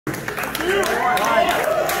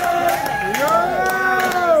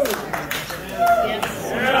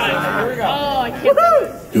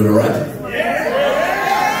Doing all right?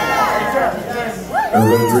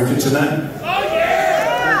 Everybody drinking tonight?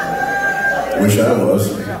 Wish I was.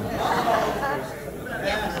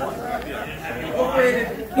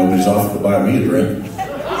 Nobody's offered to buy me a drink.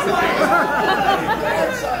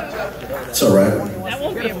 It's all right. That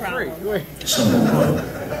won't be a problem. Someone will.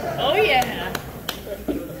 Oh yeah.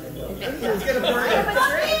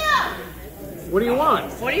 What do you want?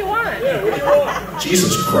 What do you want?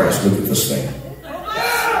 Jesus Christ, look at this thing.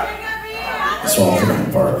 It's all coming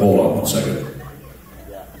apart. Hold on 1 second.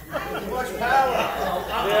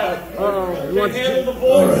 You want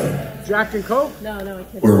All right. Jack and Coke? No, I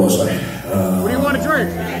can't. Where was I? What do you want to drink?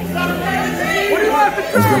 What do you want to I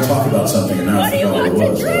was going to talk about something and now I forgot what it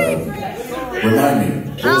was. Remind me.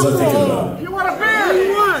 What was I thinking about? You want a beer? What do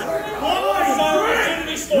you want?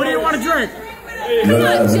 What do you want to drink? You know,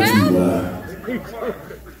 I went to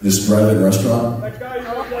this drive-in restaurant.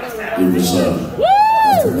 It was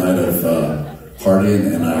after a night of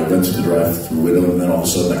partying, and I went to the drive-through window, and then all of a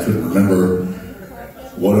sudden I couldn't remember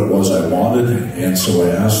what it was I wanted, and so I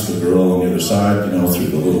asked the girl on the other side, you know, through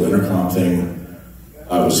the little intercom thing,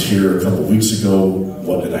 I was here a couple weeks ago,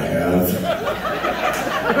 what did I have?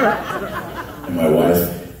 And my wife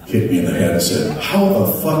hit me in the head and said, how the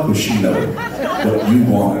fuck would she know what you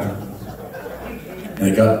wanted? And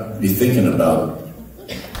it got me thinking about,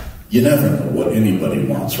 you never know what anybody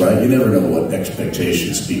wants, right? You never know what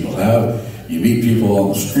expectations people have. You meet people on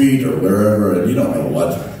the street or wherever, and you don't know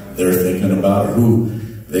what they're thinking about or who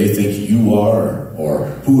they think you are or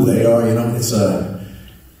who they are. You know, it's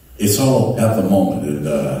all at the moment, and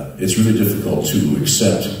it's really difficult to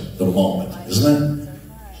accept the moment, isn't it?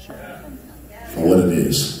 For what it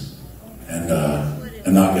is, and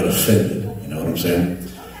not get offended. You know what I'm saying?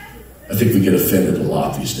 I think we get offended a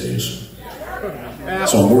lot these days.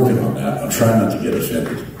 So I'm working on that. I'm trying not to get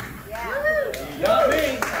offended.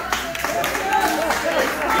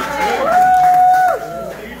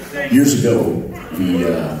 Years ago, we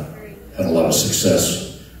had a lot of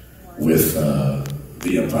success with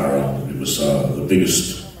the Empire album. It was the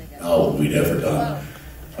biggest album we'd ever done.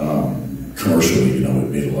 Commercially, you know, it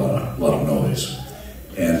made a lot of noise.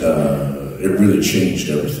 And it really changed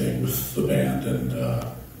everything with the band and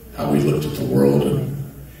how we looked at the world.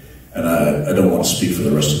 And I don't want to speak for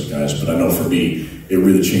the rest of the guys, but I know for me, it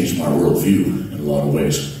really changed my worldview in a lot of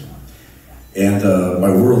ways. And my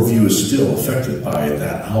worldview is still affected by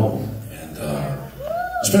that album. And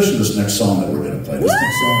especially this next song that we're going to play. This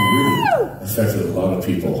next song really affected a lot of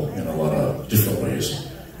people in a lot of different ways.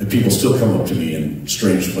 And people still come up to me in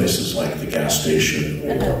strange places like the gas station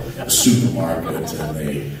or a supermarket, and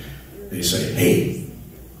they say, hey.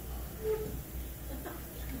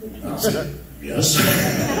 And I'll say, yes.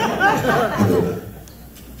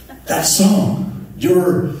 That song,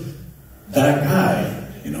 you're that guy,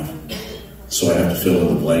 you know. So I have to fill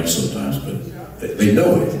in the blanks sometimes, but they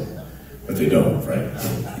know it, but they don't, right?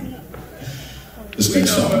 This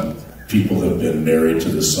next song, people have been married to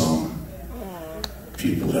this song.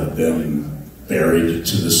 People have been buried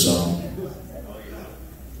to this song.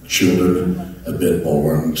 Children have been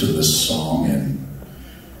born to this song, and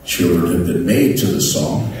children have been made to this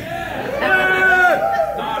song.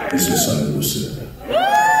 It's inside of Lucidity.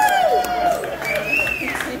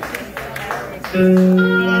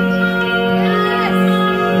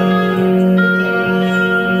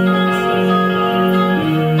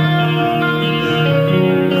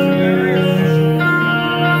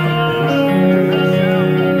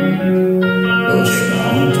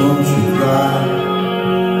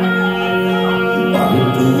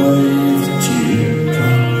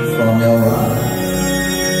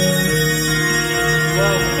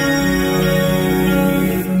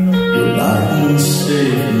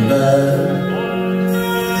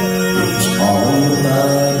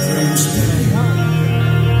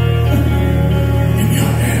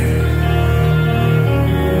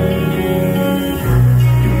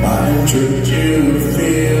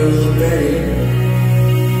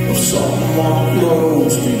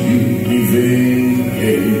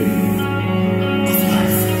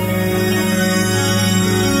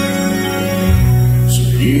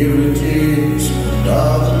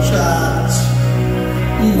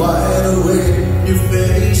 Wide awake, you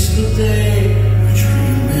face the day.